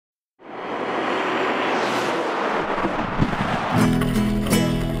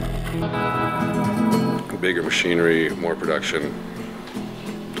bigger machinery, more production,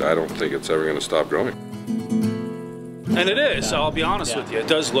 I don't think it's ever going to stop growing. And it is, I'll be honest with you. It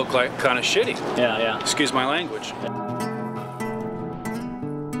does look like kind of shitty. Yeah. Excuse my language.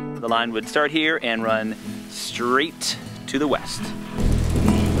 The line would start here and run straight to the west.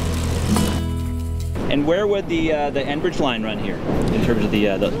 And where would the Enbridge line run here in terms of the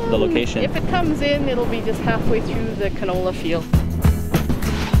location? If it comes in, it'll be just halfway through the canola field.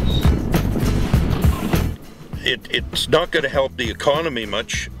 It's not going to help the economy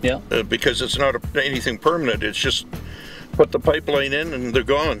much, because it's not anything permanent. It's just put the pipeline in and they're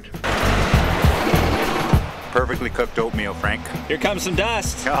gone. Perfectly cooked oatmeal, Frank. Here comes some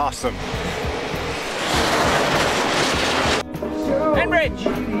dust. Awesome. Enbridge!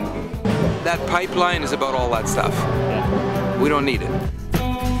 That pipeline is about all that stuff. We don't need it.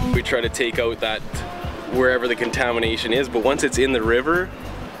 We try to take out that wherever the contamination is, but once it's in the river,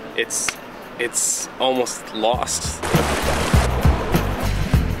 it's almost lost.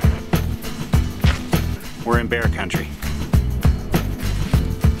 We're in bear country.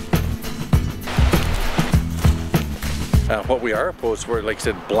 What we are opposed to, like I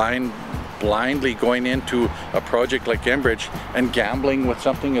said, blindly going into a project like Enbridge and gambling with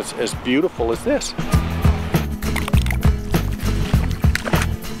something as beautiful as this.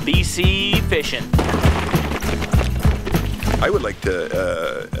 BC fishing. I would like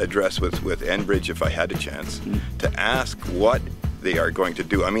to address with Enbridge, if I had a chance, to ask what they are going to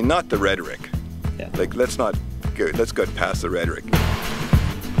do. I mean, not the rhetoric. Like, let's go past the rhetoric.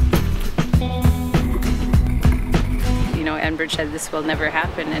 You know, Enbridge said this will never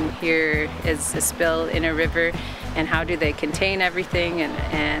happen, and here is a spill in a river, and how do they contain everything,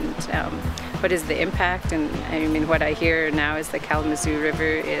 and what is the impact? And I mean, what I hear now is the Kalamazoo River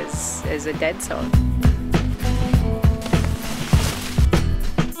is a dead zone.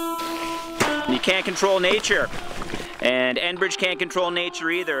 You can't control nature, and Enbridge can't control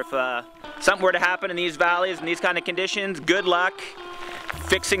nature either. If something were to happen in these valleys in these kind of conditions, good luck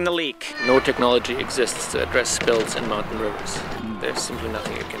fixing the leak. No technology exists to address spills in mountain rivers. There's simply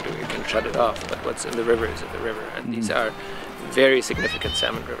nothing you can do. You can shut it off, but what's in the river is in the river, and these are very significant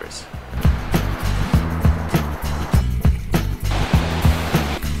salmon rivers.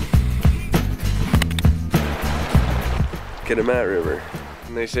 Kitimat River.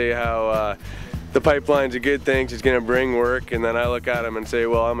 And they say how the pipeline's a good thing, it's going to bring work, and then I look at them and say,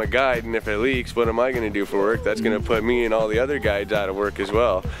 well, I'm a guide, and if it leaks, what am I going to do for work? That's going to put me and all the other guides out of work as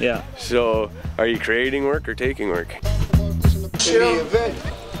well. Yeah. So, are you creating work or taking work? In the event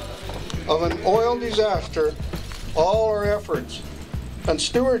of an oil disaster, all our efforts and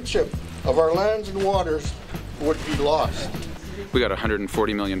stewardship of our lands and waters would be lost. We got a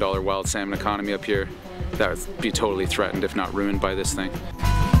 $140 million wild salmon economy up here that would be totally threatened, if not ruined, by this thing.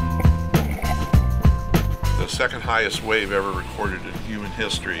 The second highest wave ever recorded in human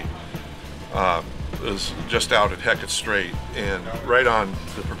history is just out at Hecate Strait, and right on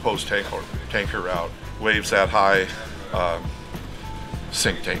the proposed tanker route. Waves that high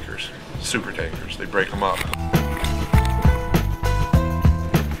sink tankers, super tankers. They break them up.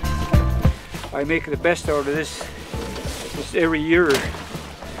 I make the best out of this every year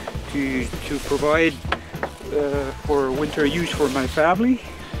to provide for winter use for my family.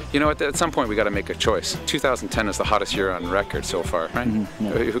 You know, at some point we got to make a choice. 2010 is the hottest year on record so far, right?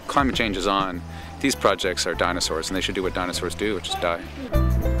 Climate change is on. These projects are dinosaurs, and they should do what dinosaurs do, which is die.